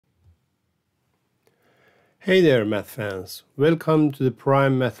Hey there, math fans. Welcome to the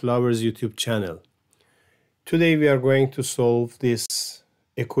Prime Math Lovers YouTube channel. Today we are going to solve this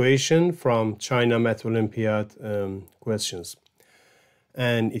equation from China Math Olympiad questions.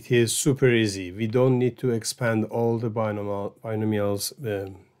 And it is super easy. We don't need to expand all the binomials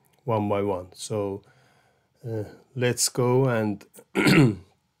one by one. So let's go and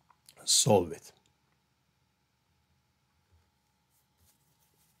solve it.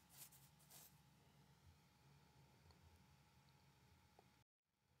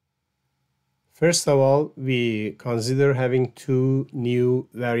 First of all, we consider having two new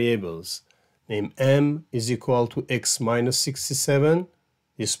variables, named m is equal to x minus 67,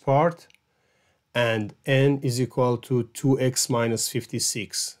 this part, and n is equal to 2x minus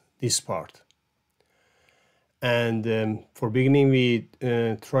 56, this part. And for beginning, we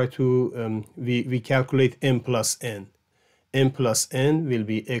we calculate m plus n. m plus n will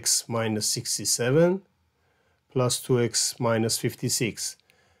be x minus 67 plus 2x minus 56.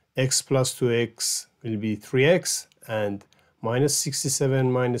 X plus 2x will be 3x, and minus 67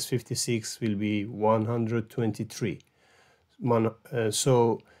 minus 56 will be 123.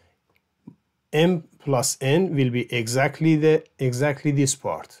 So m plus n will be exactly this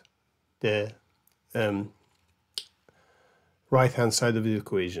part, the right hand side of the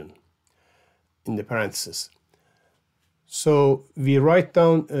equation in the parentheses. So we write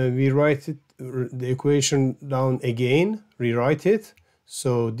the equation down again, rewrite it.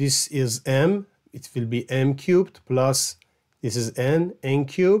 So this is m, it will be m cubed plus this is n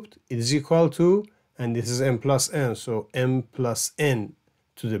cubed, it is equal to, and this is m plus n, so m plus n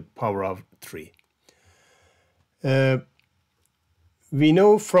to the power of 3. We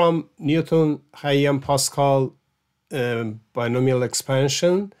know from Newton, Hayek, Pascal binomial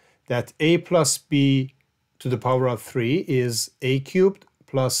expansion that a plus b to the power of 3 is a cubed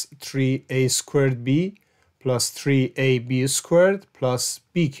plus 3a squared b plus 3ab squared plus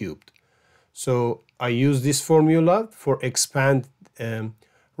b cubed. So I use this formula for expand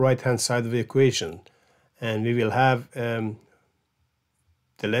right hand side of the equation, and we will have the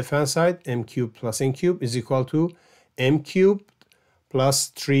left hand side, m cubed plus n cubed is equal to m cubed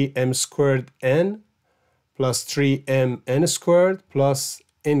plus 3m squared n plus 3m n squared plus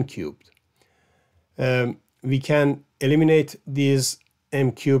n cubed. We can eliminate these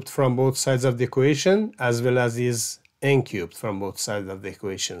m cubed from both sides of the equation, as well as is n cubed from both sides of the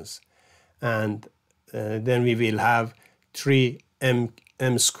equations, and then we will have 3m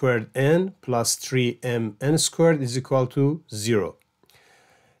squared n plus 3m n squared is equal to 0.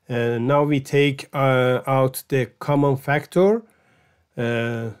 Now we take out the common factor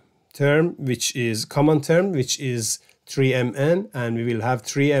term, which is 3mn, and we will have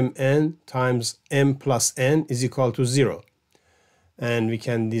 3mn times m plus n is equal to 0. And we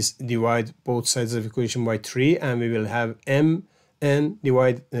can divide both sides of the equation by 3, and we will have mn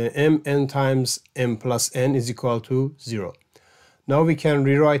times m plus n is equal to 0. Now we can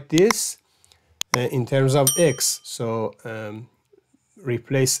rewrite this in terms of x. So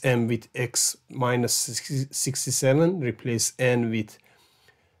replace m with x minus 67, replace n with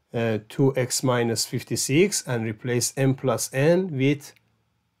 2x minus 56, and replace m plus n with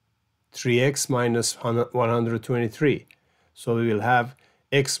 3x minus 123. So we will have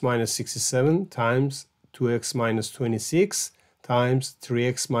x minus 67 times 2x minus 26 times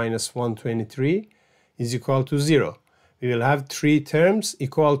 3x minus 123 is equal to 0. We will have three terms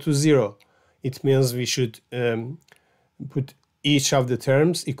equal to 0. It means we should put each of the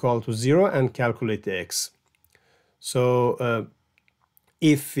terms equal to 0 and calculate the x. So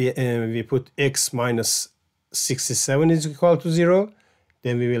if we put x minus 67 is equal to 0,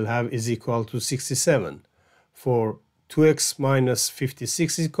 then we will have is equal to 67. For 2x minus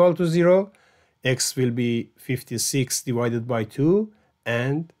 56 is equal to 0, x will be 56 divided by 2,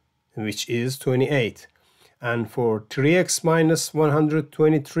 and which is 28. And for 3x minus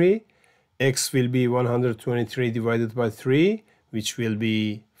 123, x will be 123 divided by 3, which will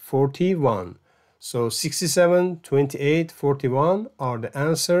be 41. So 67, 28, 41 are the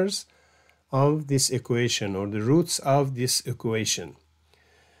answers of this equation, or the roots of this equation.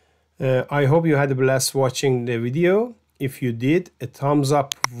 I hope you had a blast watching the video. If you did, a thumbs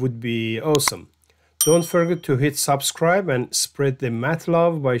up would be awesome. Don't forget to hit subscribe and spread the math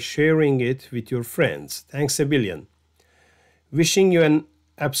love by sharing it with your friends. Thanks a billion. Wishing you an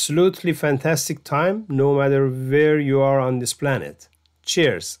absolutely fantastic time, no matter where you are on this planet.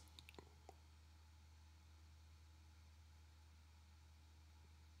 Cheers.